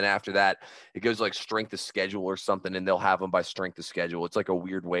 3-2, and then after that, it goes strength of schedule or something, and they'll have them by strength of schedule. It's a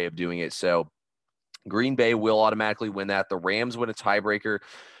weird way of doing it. So Green Bay will automatically win that. The Rams win a tiebreaker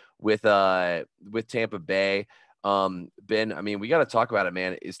with Tampa Bay. Ben, I mean, we got to talk about it,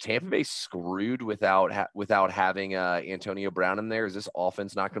 man. Is Tampa Bay screwed without having Antonio Brown in there? Is this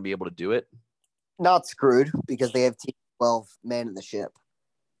offense not going to be able to do it? Not screwed, because they have 12 man in the ship.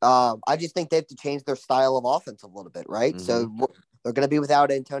 I just think they have to change their style of offense a little bit, right? So they're going to be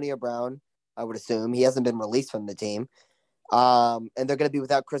without Antonio Brown, I would assume. He hasn't been released from the team. And they're going to be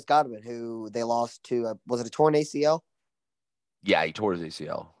without Chris Godwin, who they lost to, was it a torn ACL? Yeah, he tore his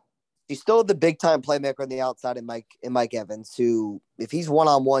ACL. He's still the big-time playmaker on the outside in Mike Evans, who, if he's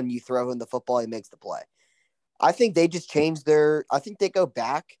one-on-one, you throw him the football, he makes the play. I think they just changed I think they go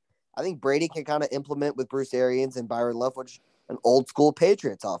back. I think Brady can kind of implement with Bruce Arians and Byron Leftwich an old-school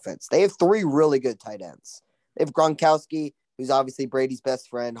Patriots offense. They have 3 really good tight ends. They have Gronkowski, who's obviously Brady's best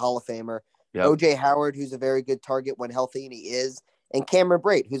friend, Hall of Famer. Yep. O.J. Howard, who's a very good target when healthy, and he is. And Cameron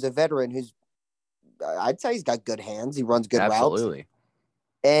Brate, who's a veteran, who's, I'd say he's got good hands. He runs good routes. Absolutely.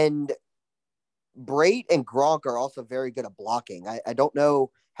 And Braid and Gronk are also very good at blocking. I don't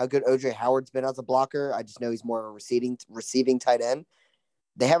know how good OJ Howard's been as a blocker. I just know he's more of a receiving tight end.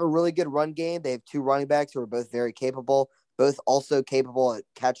 They have a really good run game. They have two running backs who are both very capable, both also capable at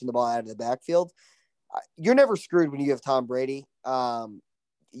catching the ball out of the backfield. You're never screwed when you have Tom Brady.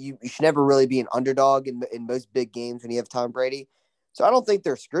 You should never really be an underdog in most big games when you have Tom Brady. So I don't think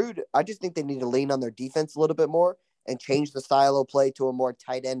they're screwed. I just think they need to lean on their defense a little bit more and change the style of play to a more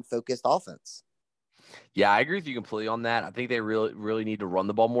tight end focused offense. Yeah, I agree with you completely on that. I think they really need to run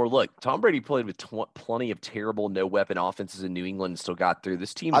the ball more. Look, Tom Brady played with plenty of terrible no weapon offenses in New England and still got through.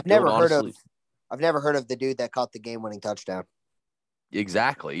 This team's built, honestly. I've never heard of the dude that caught the game winning touchdown.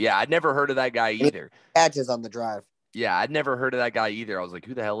 Exactly. Yeah, I'd never heard of that guy either. Catches on the drive. Yeah, I'd never heard of that guy either. I was like,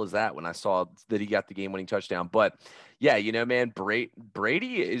 who the hell is that when I saw that he got the game-winning touchdown? But, yeah, man,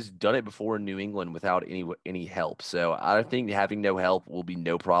 Brady has done it before in New England without any help. So I think having no help will be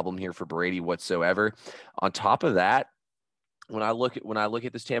no problem here for Brady whatsoever. On top of that, when I look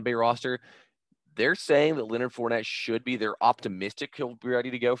at this Tampa Bay roster, they're saying that Leonard Fournette they're optimistic he'll be ready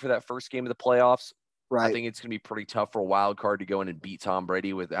to go for that first game of the playoffs. Right. I think it's going to be pretty tough for a wild card to go in and beat Tom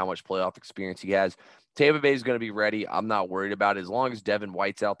Brady with how much playoff experience he has. Tampa Bay is going to be ready. I'm not worried about it. As long as Devin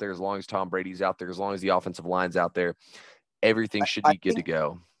White's out there, as long as Tom Brady's out there, as long as the offensive line's out there, everything should be good to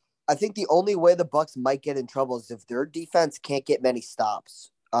go. I think the only way the Bucs might get in trouble is if their defense can't get many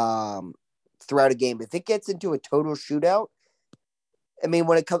stops throughout a game. If it gets into a total shootout, I mean,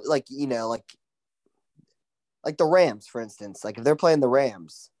 when it comes like the Rams, for instance, like if they're playing the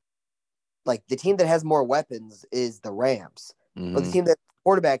Rams, like the team that has more weapons is the Rams, but the team that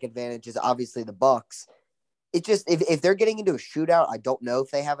quarterback advantage is obviously the Bucs. It just if they're getting into a shootout, I don't know if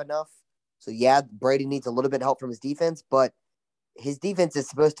they have enough. So yeah, Brady needs a little bit of help from his defense, but his defense is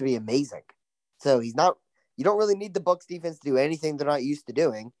supposed to be amazing. So he's not. You don't really need the Bucs defense to do anything they're not used to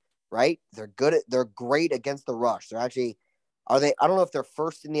doing, right? They're great against the rush. They're actually I don't know if they're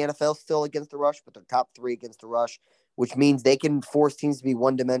first in the NFL still against the rush, but they're top 3 against the rush, which means they can force teams to be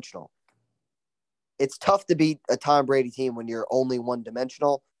one-dimensional. It's tough to beat a Tom Brady team when you're only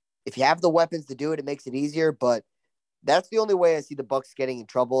one-dimensional. If you have the weapons to do it, it makes it easier, but that's the only way I see the Bucs getting in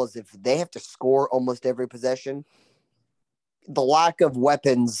trouble is if they have to score almost every possession. The lack of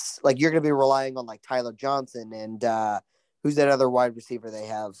weapons, like you're going to be relying on like Tyler Johnson and who's that other wide receiver they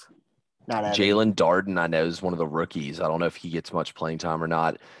have? Not Jalen Darden, I know, is one of the rookies. I don't know if he gets much playing time or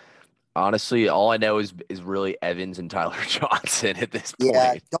not. Honestly, all I know is really Evans and Tyler Johnson at this point.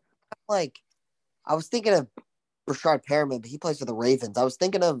 Yeah, I was thinking of Brashard Perriman, but he plays for the Ravens. I was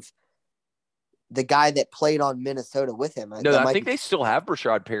thinking of the guy that played on Minnesota with him. No, I think they still have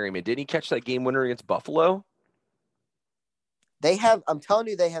Brashard Perriman. Didn't he catch that game winner against Buffalo? They have. I'm telling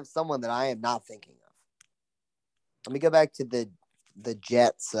you, they have someone that I am not thinking of. Let me go back to the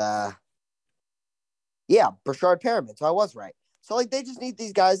Jets. Yeah, Brashard Perriman. So I was right. So like they just need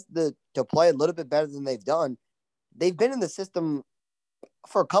these guys to play a little bit better than they've done. They've been in the system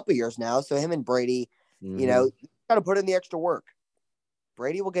for a couple years now. So him and Brady, got to put in the extra work.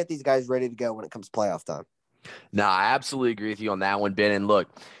 Brady will get these guys ready to go when it comes playoff time. No, I absolutely agree with you on that one, Ben. And look,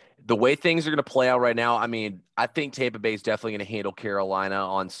 the way things are going to play out right now, I mean, I think Tampa Bay is definitely going to handle Carolina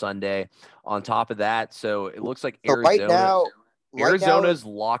on Sunday. On top of that, so it looks like Arizona's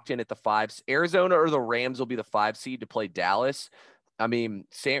locked in at the 5. Arizona or the Rams will be the 5 seed to play Dallas. I mean,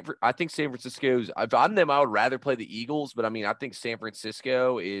 I think San Francisco's. If I'm them, I would rather play the Eagles, but I mean, I think San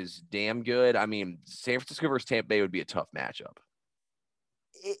Francisco is damn good. I mean, San Francisco versus Tampa Bay would be a tough matchup.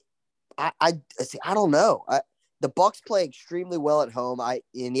 I don't know. The Bucs play extremely well at home.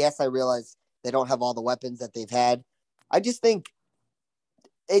 Yes, I realize they don't have all the weapons that they've had. I just think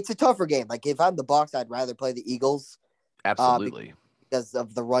it's a tougher game. Like if I'm the Bucs, I'd rather play the Eagles. Absolutely. Because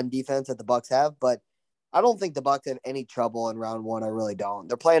of the run defense that the Bucs have, but I don't think the Bucs have any trouble in round 1. I really don't.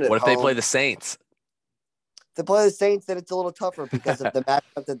 They're playing at home. What if they play the Saints? If they play the Saints, then it's a little tougher because of the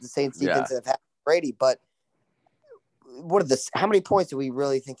matchup that the Saints defense have had with Brady. But how many points do we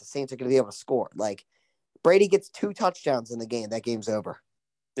really think the Saints are going to be able to score? Like Brady gets 2 touchdowns in the game, that game's over.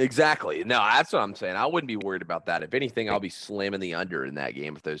 Exactly. No, that's what I'm saying. I wouldn't be worried about that. If anything, I'll be slamming the under in that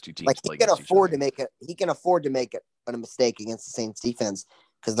game if those two teams play against each other. He can afford to make a mistake against the Saints defense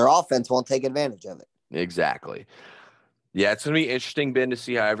because their offense won't take advantage of it. Exactly. Yeah, it's going to be interesting, Ben, to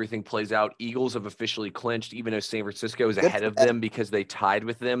see how everything plays out. Eagles have officially clinched, even though San Francisco is ahead of them because they tied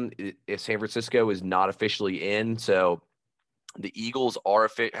with them. If San Francisco is not officially in, so the Eagles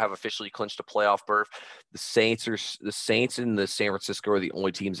have officially clinched a playoff berth. The Saints and the San Francisco are the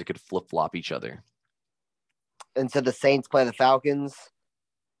only teams that could flip-flop each other. And so the Saints play the Falcons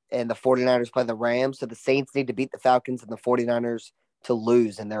and the 49ers play the Rams. So the Saints need to beat the Falcons and the 49ers to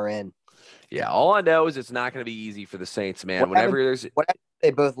lose, and they're in. Yeah, all I know is it's not going to be easy for the Saints, man. What happens, Whenever there's what happens if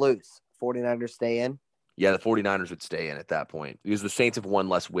they both lose? 49ers stay in? Yeah, the 49ers would stay in at that point because the Saints have one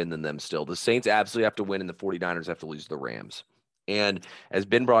less win than them still. The Saints absolutely have to win, and the 49ers have to lose to the Rams. And as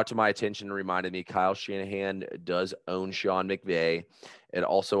been brought to my attention and reminded me, Kyle Shanahan does own Sean McVay. And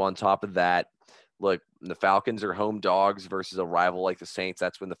also on top of that, look, the Falcons are home dogs versus a rival like the Saints.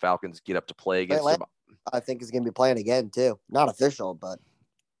 That's when the Falcons get up to play against them. I think is going to be playing again, too. Not official, but.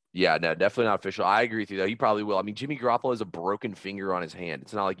 Yeah, no, definitely not official. I agree with you, though. He probably will. I mean, Jimmy Garoppolo has a broken finger on his hand.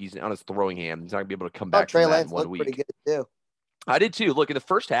 It's not like he's on his throwing hand. He's not going to be able to come back Trey from that Lance in 1 week. Pretty good, too. I did, too. Look, in the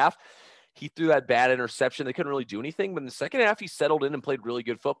first half, he threw that bad interception. They couldn't really do anything. But in the second half, he settled in and played really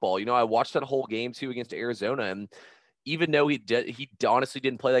good football. You know, I watched that whole game, too, against Arizona. And even though he honestly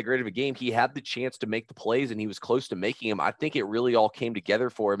didn't play that great of a game, he had the chance to make the plays, and he was close to making them. I think it really all came together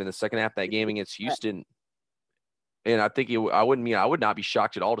for him in the second half of that game against Houston. And I think I would not be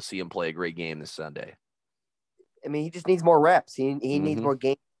shocked at all to see him play a great game this Sunday. I mean, he just needs more reps. He needs more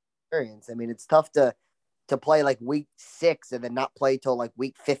game experience. I mean, it's tough to play like week 6 and then not play till like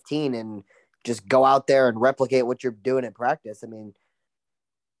week 15 and just go out there and replicate what you're doing in practice. I mean,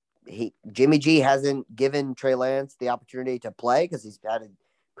 Jimmy G hasn't given Trey Lance the opportunity to play because he's had a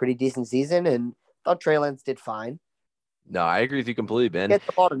pretty decent season, and I thought Trey Lance did fine. No, I agree with you completely, Ben. Get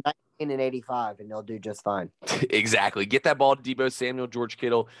the ball to 19 and 85, and they'll do just fine. Exactly. Get that ball to Deebo Samuel, George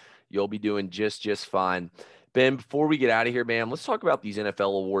Kittle. You'll be doing just fine. Ben, before we get out of here, man, let's talk about these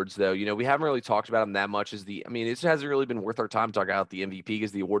NFL awards, though. You know, we haven't really talked about them that much. This hasn't really been worth our time talking about the MVP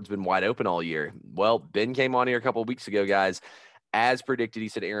because the award's been wide open all year. Well, Ben came on here a couple of weeks ago, guys. As predicted, he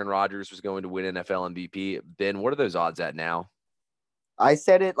said Aaron Rodgers was going to win NFL MVP. Ben, what are those odds at now? I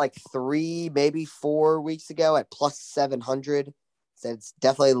said it like 3, maybe 4 weeks ago at plus 700. Said it's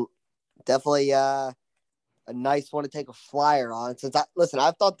definitely a nice one to take a flyer on.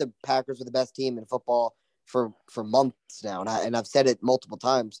 I've thought the Packers were the best team in football for months now, and I've said it multiple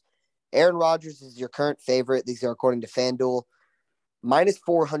times. Aaron Rodgers is your current favorite. These are according to FanDuel. Minus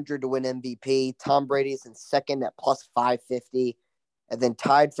 400 to win MVP. Tom Brady is in second at plus 550. And then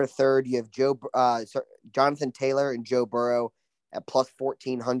tied for third, you have Jonathan Taylor and Joe Burrow at plus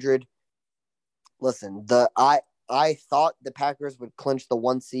 1,400. Listen, I thought the Packers would clinch the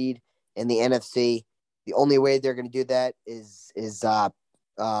 1 seed in the NFC. The only way they're going to do that is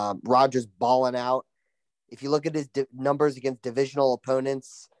Rodgers balling out. If you look at his numbers against divisional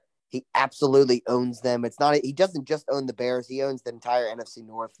opponents, he absolutely owns them. He doesn't just own the Bears; he owns the entire NFC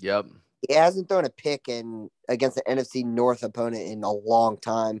North. Yep. He hasn't thrown a pick against an NFC North opponent in a long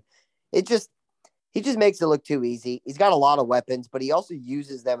time. He just makes it look too easy. He's got a lot of weapons, but he also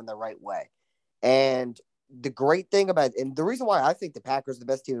uses them in the right way. And the great thing and the reason why I think the Packers are the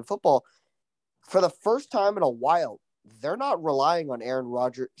best team in football, for the first time in a while, they're not relying on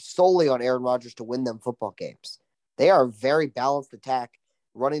solely on Aaron Rodgers to win them football games. They are a very balanced attack,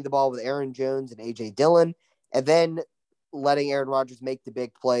 running the ball with Aaron Jones and A.J. Dillon, and then letting Aaron Rodgers make the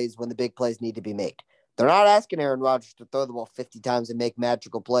big plays when the big plays need to be made. They're not asking Aaron Rodgers to throw the ball 50 times and make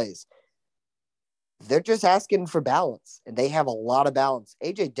magical plays. They're just asking for balance, and they have a lot of balance.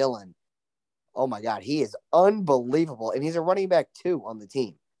 A.J. Dillon, oh my God, he is unbelievable, and he's a running back 2 on the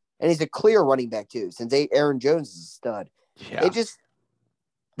team. And he's a clear running back, too, since Aaron Jones is a stud. Yeah.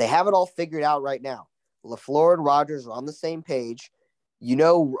 They have it all figured out right now. LaFleur and Rodgers are on the same page. You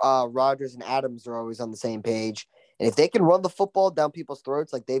know, Rodgers and Adams are always on the same page. And if they can run the football down people's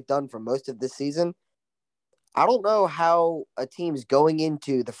throats like they've done for most of this season, I don't know how a team's going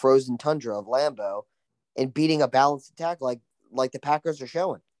into the frozen tundra of Lambeau and beating a balanced attack like the Packers are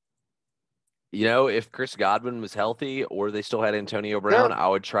showing. You know, if Chris Godwin was healthy or they still had Antonio Brown, I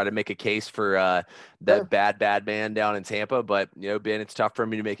would try to make a case for that bad man down in Tampa. But, you know, Ben, it's tough for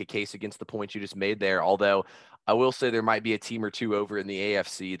me to make a case against the points you just made there. Although I will say there might be a team or two over in the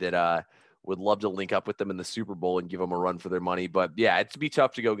AFC that would love to link up with them in the Super Bowl and give them a run for their money. But, yeah, it'd be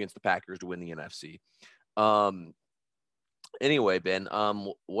tough to go against the Packers to win the NFC. Anyway, Ben,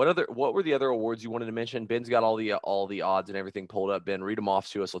 what were the other awards you wanted to mention? Ben's got all the odds and everything pulled up. Ben, read them off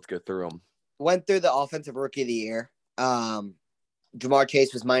to us. Let's go through them. Went through the offensive rookie of the year. Jamar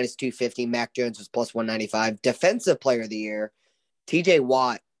Chase was minus 250. Mac Jones was plus 195. Defensive player of the year, TJ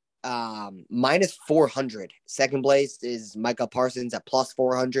Watt, minus 400. Second place is Micah Parsons at plus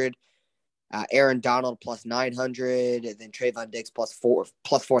 400. Aaron Donald plus 900. And then Trayvon Diggs plus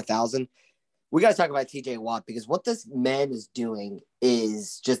 4,000. We got to talk about TJ Watt because what this man is doing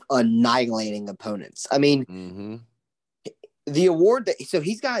is just annihilating opponents. I mean, the award so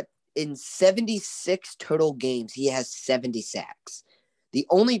he's got, in 76 total games, he has 70 sacks. The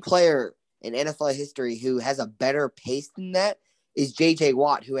only player in NFL history who has a better pace than that is J.J.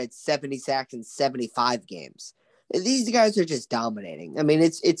 Watt, who had 70 sacks in 75 games. These guys are just dominating. I mean,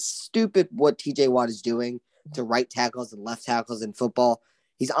 it's stupid what T.J. Watt is doing to right tackles and left tackles in football.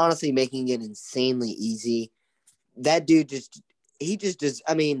 He's honestly making it insanely easy. That dude he just does.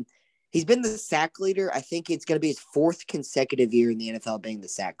 I mean, he's been the sack leader. I think it's going to be his fourth consecutive year in the NFL being the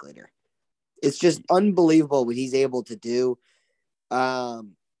sack leader. It's just unbelievable what he's able to do.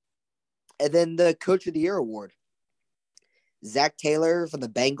 And then the Coach of the Year award. Zach Taylor from the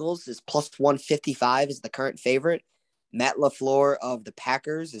Bengals is plus 155 is the current favorite. Matt LaFleur of the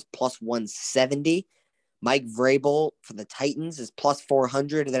Packers is plus 170. Mike Vrabel for the Titans is plus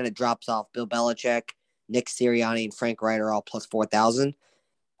 400, and then it drops off. Bill Belichick, Nick Sirianni, and Frank Reich are all plus 4,000.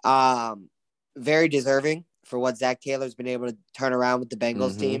 Very deserving for what Zach Taylor's been able to turn around with the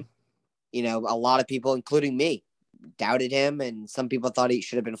Bengals team. You know, a lot of people, including me, doubted him, and some people thought he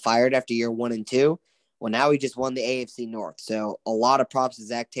should have been fired after year 1 and 2. Well, now he just won the AFC North. So a lot of props to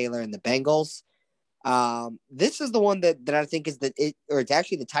Zach Taylor and the Bengals. This is the one that I think is it's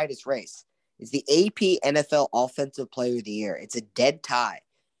actually the tightest race. It's the AP NFL Offensive Player of the Year. It's a dead tie.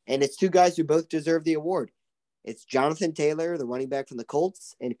 And it's two guys who both deserve the award. It's Jonathan Taylor, the running back from the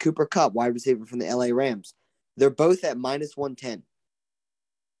Colts, and Cooper Kupp, wide receiver from the LA Rams. They're both at minus 110.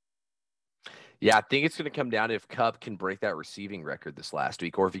 Yeah, I think it's going to come down to if Kupp can break that receiving record this last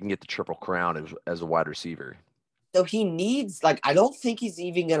week, or if he can get the Triple Crown as a wide receiver. So he needs, I don't think he's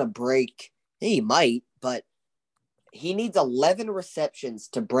even going to break. He might, but he needs 11 receptions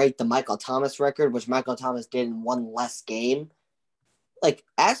to break the Michael Thomas record, which Michael Thomas did in one less game.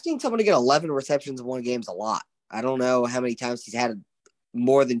 Asking someone to get 11 receptions in one game is a lot. I don't know how many times he's had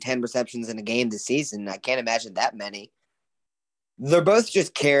more than 10 receptions in a game this season. I can't imagine that many. They're both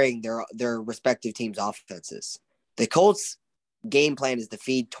just carrying their respective teams' offenses. The Colts' game plan is to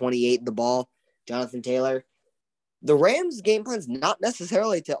feed 28 the ball, Jonathan Taylor. The Rams' game plan is not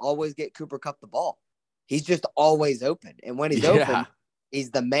necessarily to always get Cooper Kupp the ball. He's just always open. And when he's open, he's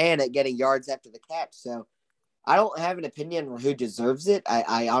the man at getting yards after the catch. So I don't have an opinion on who deserves it.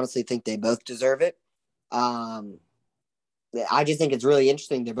 I honestly think they both deserve it. I just think it's really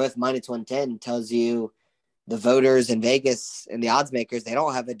interesting. They're both minus 110. Tells you the voters in Vegas and the odds makers, they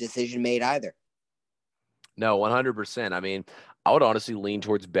don't have a decision made either. No, 100%. I mean, I would honestly lean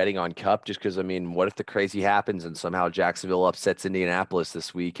towards betting on Kupp just because, I mean, what if the crazy happens and somehow Jacksonville upsets Indianapolis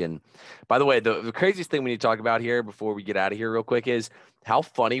this week? And by the way, the craziest thing we need to talk about here before we get out of here real quick is how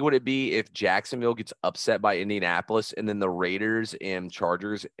funny would it be if Jacksonville gets upset by Indianapolis and then the Raiders and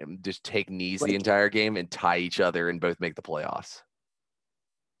Chargers just take knees the entire game and tie each other and both make the playoffs?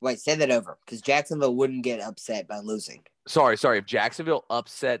 Wait, say that over, because Jacksonville wouldn't get upset by losing. Sorry. If Jacksonville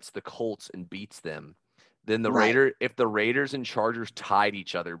upsets the Colts and beats them, then if the Raiders and Chargers tied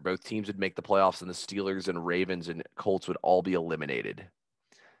each other, both teams would make the playoffs, and the Steelers and Ravens and Colts would all be eliminated.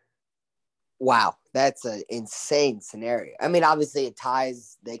 Wow, that's an insane scenario. I mean, obviously,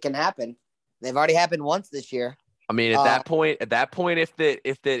 ties, they can happen. They've already happened once this year. I mean, at that point, if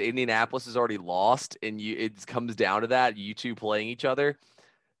that Indianapolis is already lost and it comes down to that, you two playing each other,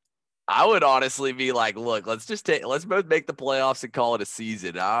 I would honestly be like, look, let's both make the playoffs and call it a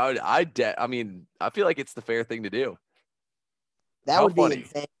season. I mean, I feel like it's the fair thing to do. That would be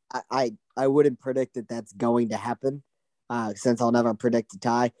insane. I wouldn't predict that that's going to happen, since I'll never predict a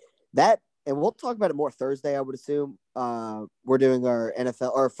tie. And we'll talk about it more Thursday, I would assume. We're doing our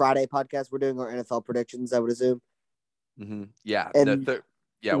NFL or Friday podcast. We're doing our NFL predictions, I would assume. Mm-hmm. Yeah. And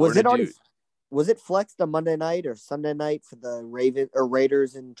was it flexed on Monday night or Sunday night for the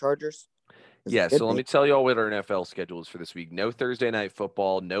Raiders and Chargers? Yeah, so let me tell you all what our NFL schedule is for this week. No Thursday night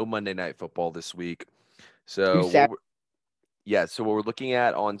football, no Monday night football this week. So what we're looking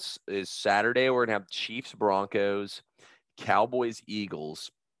at is Saturday. We're gonna have Chiefs, Broncos, Cowboys, Eagles.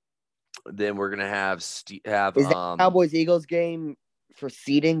 Then we're gonna have is that Cowboys Eagles game for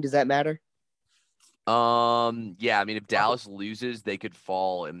seeding? Does that matter? Yeah, I mean, if Dallas loses, they could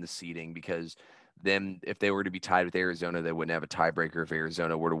fall in the seeding because then if they were to be tied with Arizona, they wouldn't have a tiebreaker if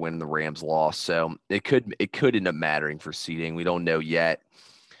Arizona were to win and the Rams lost. So it could end up mattering for seeding. We don't know yet.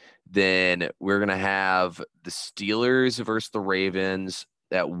 Then we're gonna have the Steelers versus the Ravens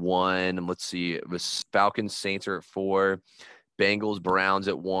at 1. Let's see, the Falcons Saints are at 4. Bengals Browns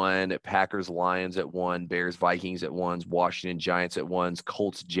at 1. Packers Lions at 1. Bears Vikings at 1. Washington Giants at 1.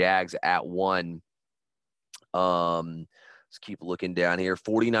 Colts Jags at 1. Let's keep looking down here.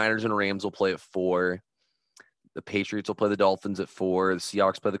 49ers and Rams will play at 4. The Patriots will play the Dolphins at 4. The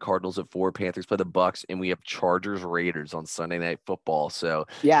Seahawks play the Cardinals at 4. Panthers play the Bucks, and we have Chargers Raiders on Sunday Night Football. So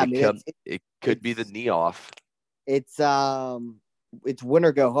yeah, it could be the knee off. It's win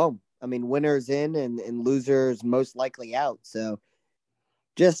or go home. I mean, winners in and losers most likely out. So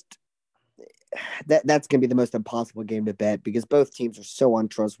just that's going to be the most impossible game to bet because both teams are so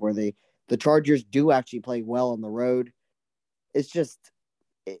untrustworthy. The Chargers do actually play well on the road. It's just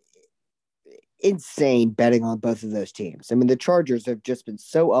insane betting on both of those teams. I mean, the Chargers have just been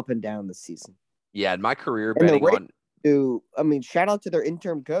so up and down this season. Yeah, in my career And the betting Raiders on I mean, shout out to their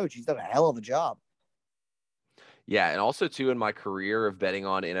interim coach. He's done a hell of a job. Yeah, and also too in my career of betting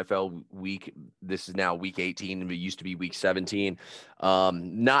on NFL week, this is now week 18, and it used to be week 17.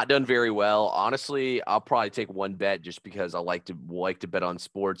 Not done very well. Honestly, I'll probably take one bet just because I like to bet on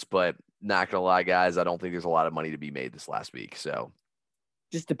sports, but not gonna lie, guys, I don't think there's a lot of money to be made this last week. So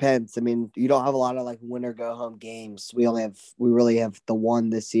Just depends. I mean, you don't have a lot of like winner go home games. We really have the one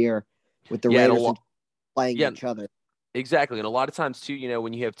this year with the yeah, Raiders playing yeah, each other. exactly. And a lot of times too,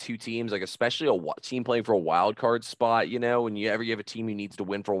 when you have two teams, like especially team playing for a wild card spot, when you have a team who needs to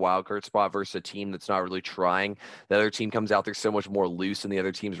win for a wild card spot versus a team that's not really trying, the other team comes out there so much more loose and the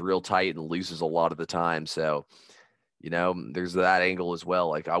other team's real tight and loses a lot of the time. So, there's that angle as well.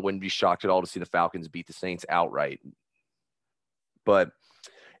 Like I wouldn't be shocked at all to see the Falcons beat the Saints outright. But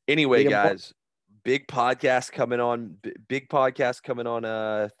anyway, guys, big podcast coming on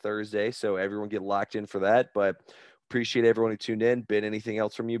Thursday. So everyone get locked in for that. But appreciate everyone who tuned in. Ben, anything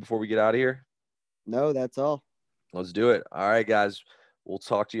else from you before we get out of here? No, that's all. Let's do it. All right, guys. We'll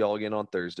talk to y'all again on Thursday.